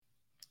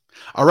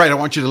All right, I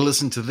want you to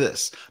listen to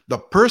this. The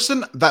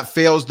person that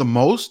fails the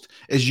most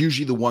is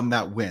usually the one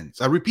that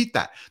wins. I repeat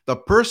that. The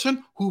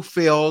person who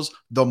fails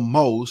the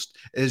most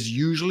is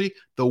usually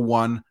the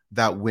one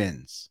that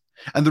wins.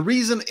 And the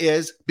reason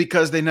is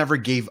because they never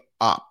gave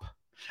up.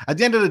 At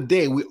the end of the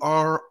day, we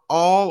are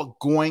all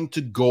going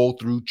to go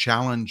through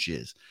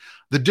challenges.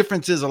 The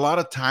difference is a lot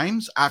of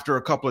times after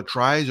a couple of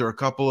tries or a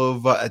couple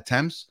of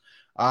attempts,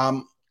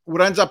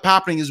 what ends up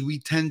happening is we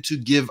tend to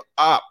give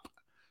up.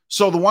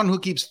 So the one who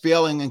keeps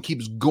failing and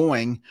keeps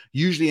going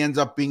usually ends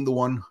up being the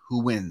one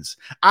who wins.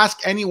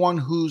 Ask anyone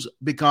who's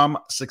become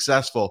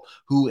successful,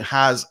 who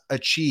has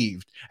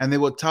achieved, and they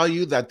will tell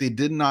you that they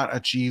did not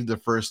achieve the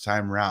first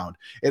time round.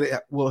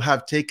 It will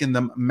have taken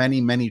them many,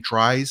 many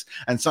tries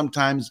and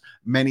sometimes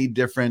many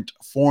different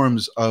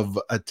forms of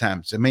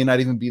attempts. It may not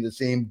even be the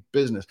same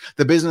business.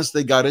 The business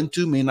they got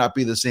into may not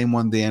be the same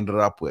one they ended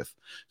up with.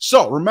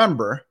 So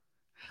remember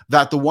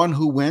that the one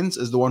who wins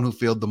is the one who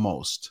failed the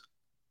most.